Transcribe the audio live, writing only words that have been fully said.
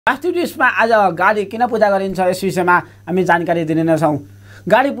वास्तुज्योतिषमा आज गाडी किन पूजा गरिन्छ यस विषयमा हामी जानकारी दिने नै छौँ।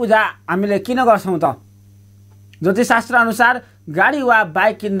 गाडी पूजा हामीले किन गर्छौँ त? ज्योतिषशास्त्र अनुसार गाडी वा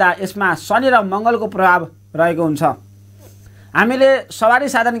बाइक किन्दा यसमा शनि र मङ्गलको प्रभाव रहेको हुन्छ। हामीले सवारी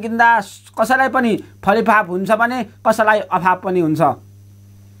साधन किन्दा कसैलाई पनि फलिफाप हुन्छ भने कसैलाई अभाव पनि हुन्छ।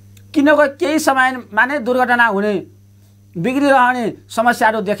 किनको केही समयमा नै दुर्घटना हुने, बिग्रिरहने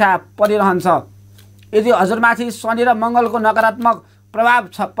समस्याहरू देखा परिरहन्छ। यदि हजुरमाथि शनि र मङ्गलको नकारात्मक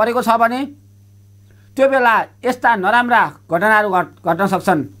प्रभाव परेको छ भने त्यो बेला यस्ता नराम्रा घटनाहरू घट्न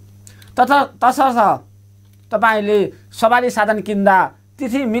सक्छन्। तसर्थ तपाईँले सवारी साधन किन्दा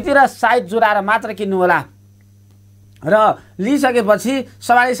तिथि मिति र साइज जुराएर मात्र किन्नुहोला र लिइसकेपछि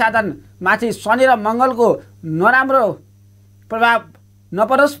सवारी साधनमाथि शनि र मङ्गलको नराम्रो प्रभाव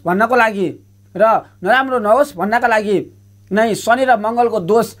नपरोस् भन्नको लागि र नराम्रो नहोस् भन्नका लागि नै शनि र मङ्गलको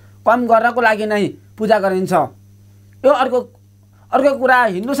दोष कम गर्नको लागि नै पूजा गरिन्छ। यो अर्को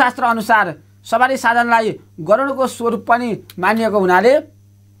कुरा, हिन्दू शास्त्र अनुसार सवारी साधनलाई गरुडको स्वरूप पनि मानिएको हुनाले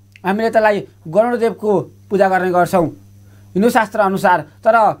हामीले त्यसलाई गरुडदेवको पूजा गर्ने गर्छौँ हिन्दू शास्त्र अनुसार।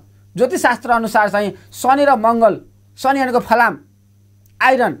 तर ज्योतिषशास्त्र अनुसार चाहिँ शनि र मङ्गल, शनि भनेको फलाम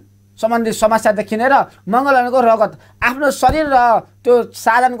आइरन सम्बन्धी समस्या देखिने र मङ्गल भनेको रगत, आफ्नो शरीर र त्यो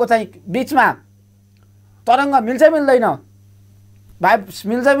साधनको चाहिँ बिचमा तरङ्ग मिल्छ मिल्दैन, भाइब्स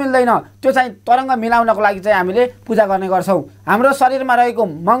मिल्छ मिल्दैन, त्यो चाहिँ तरङ्ग मिलाउनको लागि चाहिँ हामीले पूजा गर्ने गर्छौँ। हाम्रो शरीरमा रहेको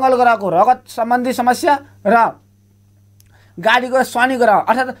मङ्गल ग्रहको रगत सम्बन्धी समस्या र गाडीको शनि ग्रह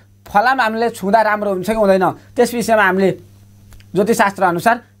अर्थात् फलाम हामीले छुँदा राम्रो हुन्छ कि हुँदैन त्यस विषयमा हामीले ज्योतिषशास्त्र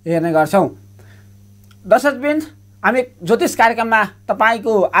अनुसार हेर्ने गर्छौँ। दर्शकवृन्द, हामी ज्योतिष कार्यक्रममा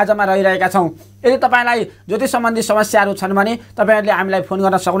तपाईँको आजमा रहिरहेका छौँ। यदि तपाईँलाई ज्योतिष सम्बन्धी समस्याहरू छन् भने तपाईँहरूले हामीलाई फोन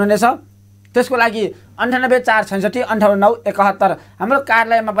गर्न सक्नुहुनेछ। त्यसको लागि 9846658971 हाम्रो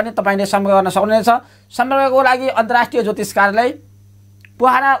कार्यालयमा पनि तपाईँले सम्पर्क गर्न सक्नुहुनेछ। सम्पर्कको लागि अन्तर्राष्ट्रिय ज्योतिष कार्यालय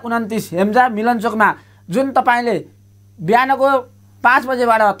पोखरा 29 हेम्जा मिलनचोकमा, जुन तपाईँले बिहानको 5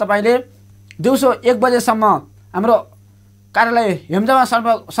 बजेबाट तपाईँले दिउँसो 1 बजेसम्म हाम्रो कार्यालय हेम्जामा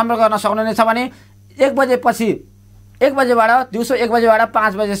सम्पर्क गर्न सक्नुहुनेछ भने 1 बजेपछि 1 बजेबाट दिउँसो 1 बजेबाट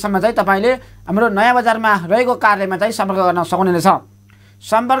 5 बजेसम्म चाहिँ तपाईँले हाम्रो नयाँ बजारमा रहेको कार्यालयमा चाहिँ सम्पर्क गर्न सक्नुहुनेछ।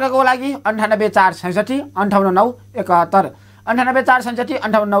 सम्पर्कको लागि 9846658971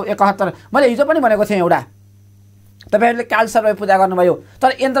 9846658971। मैले हिजो पनि भनेको थिएँ एउटा, तपाईँहरूले कालसर्प पूजा गर्नुभयो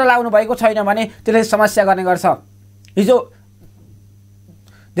तर यन्त्र लाउनु भएको छैन भने त्यसले समस्या गर्ने गर्छ। हिजो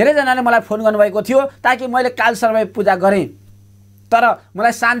धेरैजनाले मलाई फोन गर्नुभएको थियो ताकि मैले कालसर्प पूजा गरेँ तर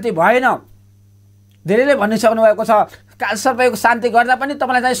मलाई शान्ति भएन। धेरैले भनिसक्नु भएको छ कालसर्पको शान्ति गर्दा पनि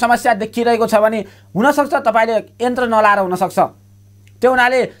तपाईँलाई चाहिँ समस्या देखिरहेको छ भने हुनसक्छ तपाईँले यन्त्र नलाएर हुनसक्छ। त्यो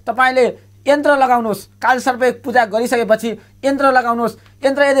हुनाले तपाईँले यन्त्र लगाउनुहोस्। कालसर्प पूजा गरिसकेपछि यन्त्र लगाउनुहोस्।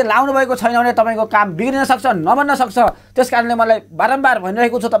 यन्त्र यदि लाउनु भएको छैन भने तपाईँको काम बिग्रिन सक्छ, नबन्न सक्छ। त्यस कारणले मलाई बारम्बार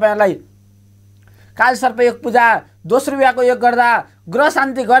भनिरहेको छु तपाईँहरूलाई, कालसर्प पूजा दोस्रो विवाहको योग गर्दा, ग्रह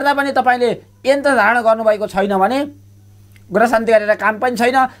शान्ति गर्दा पनि तपाईँले यन्त्र धारण गर्नुभएको छैन भने ग्रह शान्ति गरेर काम पनि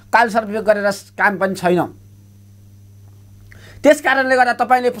छैन, कालसर्प योग गरेर काम पनि छैन। त्यस कारणले गर्दा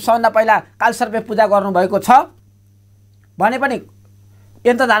तपाईँले सबभन्दा पहिला कालसर्प पूजा गर्नुभएको छ भने पनि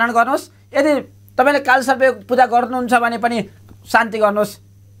यन्त्र धारण गर्नुहोस्। यदि तपाईँले कालसर्प पूजा गर्नुहुन्छ भने पनि शान्ति गर्नुहोस्।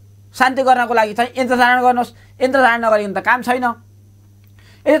 शान्ति गर्नको लागि चाहिँ यन्त्र धारण गर्नुहोस्। यन्त्र धारण नगरिकन त काम छैन।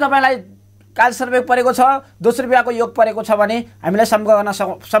 यदि तपाईँलाई कालसर्प परेको छ, दोस्रो विवाहको योग परेको छ भने हामीलाई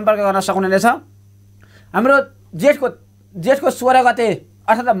सम्पर्क गर्न सक्नुहुनेछ। हाम्रो जेठको 16 गते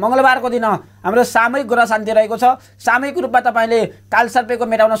अर्थात् मङ्गलबारको दिन हाम्रो सामूहिक ग्रह शान्ति रहेको छ। सामूहिक रूपमा तपाईँले कालसर्पको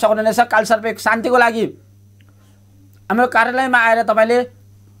मेटाउन सक्नुहुनेछ। कालसर्प शान्तिको लागि हाम्रो कार्यालयमा आएर तपाईँले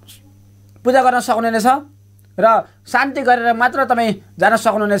पूजा गर्न सक्नुहुनेछ र शान्ति गरेर मात्र तपाईँ जान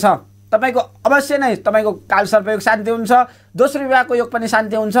सक्नुहुनेछ। तपाईँको अवश्य नै तपाईँको कालसर्प योग शान्ति हुन्छ, दोस्रो विवाहको योग पनि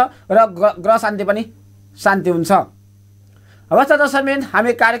शान्ति हुन्छ र ग्रह शान्ति पनि शान्ति हुन्छ। अवस्था दर्शकवृन्द,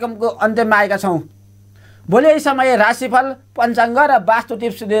 हामी कार्यक्रमको अन्त्यमा आएका छौँ। भोलि यही समय राशिफल, पञ्चाङ्ग र वास्तु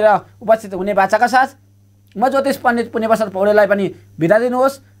टिप्स लिएर उपस्थित हुने बाचाका साथ म ज्योतिष पण्डित पुण्यप्रसाद पौडेललाई पनि बिदा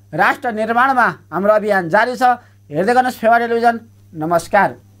दिनुहोस्। राष्ट्र निर्माणमा हाम्रो अभियान जारी छ। हेर्दै गर्नुहोस् फेवा टेलिभिजन।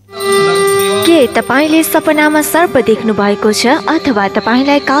 नमस्कार। के तपाईले सपनामा सर्प देख्नु भएको छ अथवा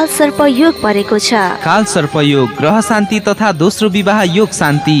तपाईलाई काल सर्प योग परेको छ? काल सर्प योग, ग्रह शान्ति तथा दोस्रो विवाह योग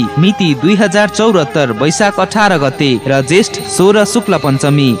शान्ति, मिति 2074 वैशाख 18 गते र ज्येष्ठ 16 शुक्ल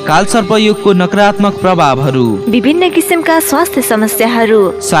पञ्चमी। काल सर्प योगको नकारात्मक प्रभावहरू, विभिन्न किसिमका स्वास्थ्य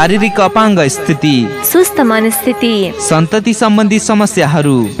समस्याहरू, शारीरिक अपाङ्ग स्थिति, सुस्त मनस्थिति, सन्तति सम्बन्धी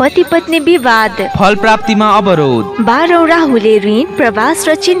समस्याहरू, पति पत्नी विवाद, फल प्राप्तिमा अवरोध, 12औं राहुले ऋण, प्रवास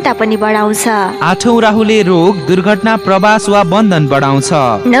र चिन्ता पनि बढाउँछ। बनाउँछ। 8औं राहुले रोग, दुर्घटना, प्रवास वा बन्धन बढाउँछ।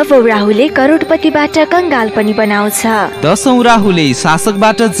 9औं राहुले करोडपतिबाट कंगाल पनि बनाउँछ। 10औं राहुले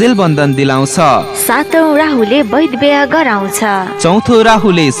शासकबाट जेल बन्धन दिलाउँछ। 7औं राहुले वैध व्यय गराउँछ। 4थो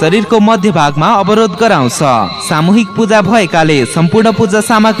राहुले शरीरको मध्य भागमा अवरोध गराउँछ। सामूहिक पूजा भएकाले सम्पूर्ण पूजा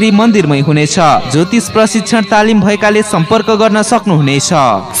सामग्री मन्दिरमै हुनेछ। ज्योतिष प्रशिक्षण तालिम भएकाले सम्पर्क गर्न सक्नुहुनेछ।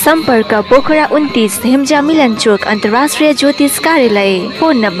 सम्पर्क पोखरा 29 हेम्जा मिलन चोक अन्तर्राष्ट्रिय ज्योतिष कार्यालय।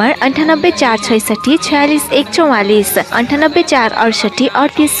 फोन नम्बर 9846 46144, 9848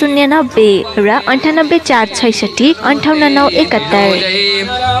 38090 र 9846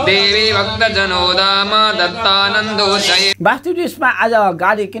 58971। वास्तु ज्योतिषमा आज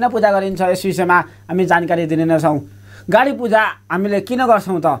गाडी किन पूजा गरिन्छ यस विषयमा हामी जानकारी दिने नै छौँ। गाडी पूजा हामीले किन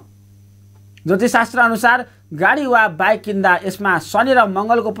गर्छौँ त? ज्योतिषशास्त्र अनुसार गाडी वा बाइक किन्दा यसमा शनि र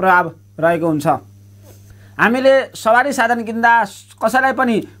मङ्गलको प्रभाव रहेको हुन्छ। हामीले सवारी साधन किन्दा कसैलाई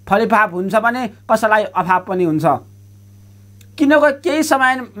पनि फलिफाप हुन्छ भने कसैलाई अभाव पनि हुन्छ। किनको केही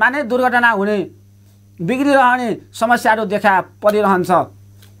समयमा नै दुर्घटना हुने, बिग्रिरहने समस्याहरू देखा परिरहन्छ।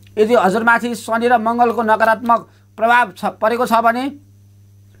 यदि हजुरमाथि शनि र मङ्गलको नकारात्मक प्रभाव परेको छ भने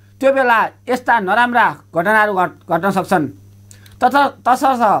त्यो बेला यस्ता नराम्रा घटनाहरू घट्न सक्छन्।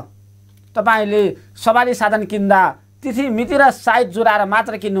 तसर्थ तपाईले सवारी साधन किन्दा तिथि मिति र साइट जुराएर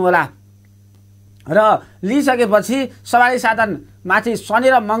मात्र किन्नुहोला र लिइसकेपछि सवारी साधनमाथि शनि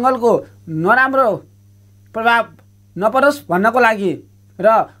र मङ्गलको नराम्रो प्रभाव नपरोस् भन्नको लागि र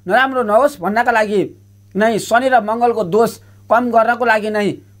नराम्रो नहोस् भन्नका लागि नै शनि र मङ्गलको दोष कम गर्नको लागि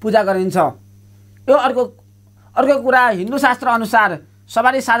नै पूजा गरिन्छ। यो अर्को कुरा, हिन्दू शास्त्र अनुसार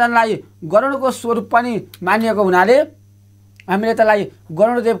सवारी साधनलाई गरुडको स्वरूप पनि मानिएको हुनाले हामीले त्यसलाई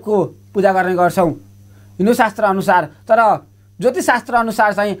गरुडदेवको पूजा गर्ने गर्छौँ हिन्दू शास्त्र अनुसार। तर ज्योतिष शास्त्र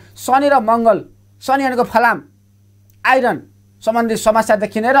अनुसार चाहिँ शनि र मङ्गल, शनि भनेको फलाम आइरन सम्बन्धी समस्या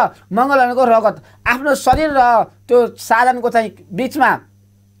देखिने र मङ्गल भनेको रगत, आफ्नो शरीर र त्यो साधनको चाहिँ बिचमा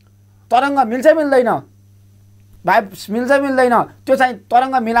तरङ्ग मिल्छ मिल्दैन, भाइब्स मिल्छ मिल्दैन, त्यो चाहिँ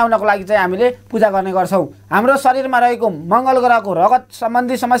तरङ्ग मिलाउनको लागि चाहिँ हामीले पूजा गर्ने गर्छौँ। हाम्रो शरीरमा रहेको मङ्गल ग्रहको रगत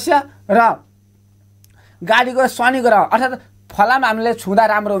सम्बन्धी समस्या र गाडीको शनि ग्रह अर्थात् फलाम हामीले छुँदा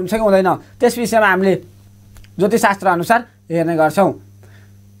राम्रो हुन्छ कि हुँदैन त्यस विषयमा हामीले ज्योतिषशास्त्र अनुसार हेर्ने गर्छौँ।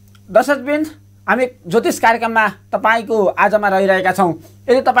 दर्शकवृन्द, हामी ज्योतिष कार्यक्रममा तपाईँको आजमा रहिरहेका छौँ।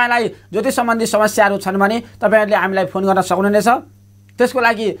 यदि तपाईँलाई ज्योतिष सम्बन्धी समस्याहरू छन् भने तपाईँहरूले हामीलाई फोन गर्न सक्नुहुनेछ। त्यसको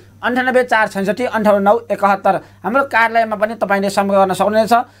लागि 9846 58971 हाम्रो कार्यालयमा पनि तपाईँले सम्पर्क गर्न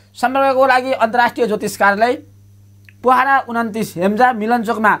सक्नुहुनेछ। सम्पर्कको लागि अन्तर्राष्ट्रिय ज्योतिष कार्यालय पोखरा 29 हेम्जा मिलन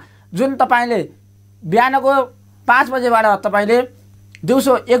चोकमा, जुन तपाईँले बिहानको 5 बजेबाट तपाईँले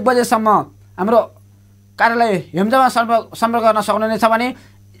दिउँसो 1 बजेसम्म हाम्रो कार्यालय हेम्जामा सम्पर्क गर्न सक्नुहुनेछ भने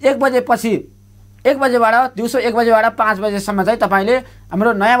 1 बजेपछि 1 बजेबाट दिउँसो 1 बजेबाट 5 बजेसम्म चाहिँ तपाईँले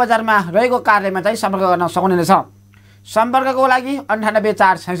हाम्रो नयाँ बजारमा रहेको कार्यालयमा चाहिँ सम्पर्क गर्न सक्नुहुनेछ। सम्पर्कको लागि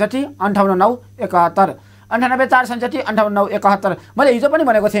 9846 58971, 9846 58971। मैले हिजो पनि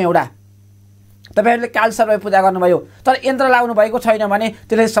भनेको थिएँ एउटा, तपाईँहरूले कालसर्प पूजा गर्नुभयो तर यन्त्र लाउनु भएको छैन भने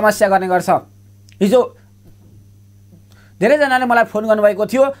त्यसले समस्या गर्ने गर्छ। हिजो धेरैजनाले मलाई फोन गर्नुभएको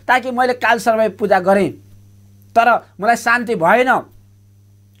थियो ताकि मैले कालसर्प पूजा गरेँ तर मलाई शान्ति भएन।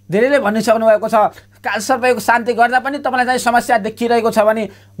 धेरैले भनिसक्नु भएको छ कालसर्पको शान्ति गर्दा पनि तपाईँलाई चाहिँ समस्या देखिरहेको छ भने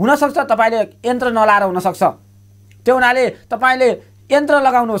हुनसक्छ तपाईँले यन्त्र नलाएर हुनसक्छ। त्यो हुनाले तपाईँले यन्त्र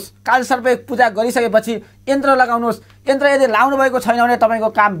लगाउनुहोस्। कालसर्प पूजा गरिसकेपछि यन्त्र लगाउनुहोस्। यन्त्र यदि लाउनु भएको छैन भने तपाईँको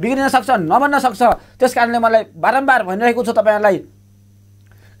काम बिग्रिन सक्छ, नबन्न सक्छ। त्यस कारणले मलाई बारम्बार भनिरहेको छु तपाईँहरूलाई,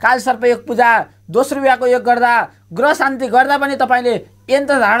 कालसर्प पूजा, दोस्रो बिहाको योग गर्दा, ग्रह शान्ति गर्दा पनि तपाईँले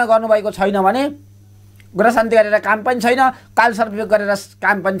यन्त्र धारण गर्नुभएको छैन भने ग्रह शान्ति गरेर काम पनि छैन, कालसर्प योग गरेर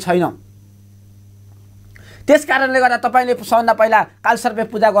काम पनि छैन। त्यस कारणले गर्दा तपाईँले सबभन्दा पहिला कालसर्प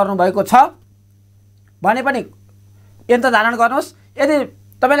पूजा गर्नुभएको छ भने पनि यन्त्र धारण गर्नुहोस्। यदि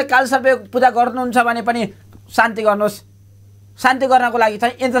तपाईँले कालसर्प पूजा गर्नुहुन्छ भने पनि शान्ति गर्नुहोस्। शान्ति गर्नको लागि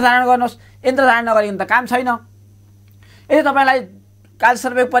चाहिँ यन्त्र धारण गर्नुहोस्। यन्त्र धारण नगरिकन त काम छैन। यदि तपाईँलाई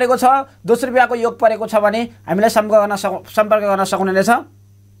कालसर्प परेको छ, दोस्रो बिहाको योग परेको छ भने हामीलाई सम्पर्क गर्न सक्नुहुनेछ।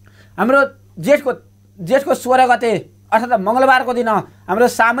 हाम्रो जेठको 16 गते अर्थात् मङ्गलबारको दिन हाम्रो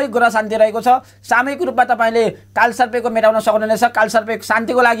सामूहिक ग्रह शान्ति रहेको छ। सामूहिक रूपमा तपाईँले कालसर्पको मेटाउन सक्नुहुनेछ। कालसर्प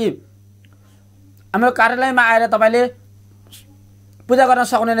शान्तिको लागि हाम्रो कार्यालयमा आएर तपाईँले पूजा गर्न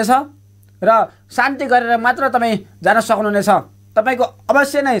सक्नुहुनेछ र शान्ति गरेर मात्र तपाईँ जान सक्नुहुनेछ। तपाईँको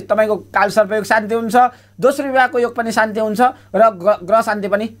अवश्य नै तपाईँको कालसर्प योग शान्ति हुन्छ, दोस्रो विवाहको योग पनि शान्ति हुन्छ र ग्रह शान्ति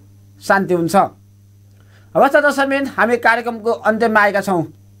पनि शान्ति हुन्छ। अवस्था दर्शकवृन्द, हामी कार्यक्रमको अन्त्यमा आएका छौँ।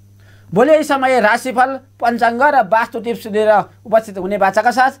 भोलि यही समय राशिफल, पञ्चाङ्ग र वास्तु टिप्स लिएर उपस्थित हुने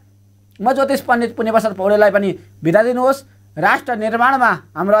बाचाका साथ म ज्योतिष पण्डित पुण्यप्रसाद पौडेललाई पनि बिदा दिनुहोस्। राष्ट्र निर्माणमा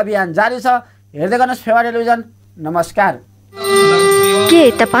हाम्रो अभियान जारी छ। हेर्दै गर्नुहोस् फेवा टेलिभिजन। नमस्कार।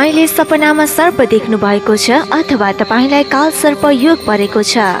 के तपाईले सपनामा सर्प देख्नु भएको छ अथवा तपाईलाई काल सर्प योग परेको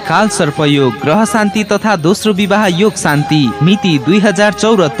छ? काल सर्प योग ग्रह शान्ति तथा दोस्रो विवाह योग शान्ति मिति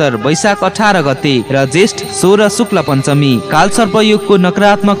 2074 वैशाख 18 गते र ज्येष्ठ 16 शुक्ल पञ्चमी। काल सर्प योगको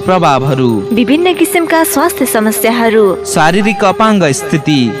नकारात्मक प्रभावहरू: विभिन्न किसिमका स्वास्थ्य समस्याहरू, शारीरिक अपाङ्ग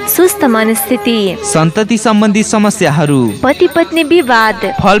स्थिति, सुस्त मनस्थिति, सन्तति सम्बन्धी समस्याहरू, पति पत्नी विवाद,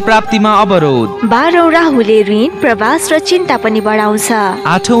 फल प्राप्तिमा अवरोध। 12औं राहुले ऋण, प्रवास र चिन्ता पनि बढाउँछ।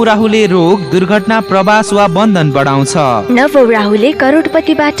 8औं राहुले रोग, दुर्घटना, प्रवास वा बन्धन बढाउँछ। 9औं राहुले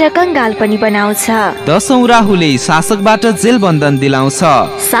करोडपतिबाट कंगाल पनि बनाउँछ। 10औं राहुले शासकबाट जेल बन्धन दिलाउँछ।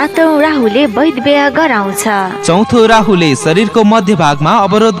 7औं राहुले वैध व्यय गराउँछ। 4थो राहुले शरीरको मध्य भागमा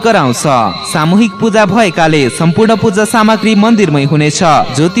अवरोध गराउँछ। सामूहिक पूजा भएकाले सम्पूर्ण पूजा सामग्री मन्दिरमै हुनेछ।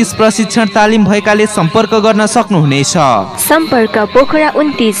 ज्योतिष प्रशिक्षण तालिम भएकाले सम्पर्क गर्न सक्नुहुनेछ। सम्पर्क पोखरा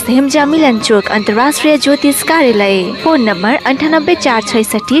 29 हेम्जा मिलन चोक अन्तर्राष्ट्रिय ज्योतिष कार्यालय। फोन नम्बर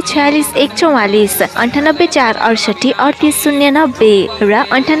 9846646144, 984668 3809 र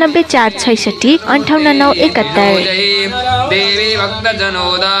 9846658971। देवी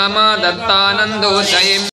भक्तजनोदाम दत्तानन्दो जय।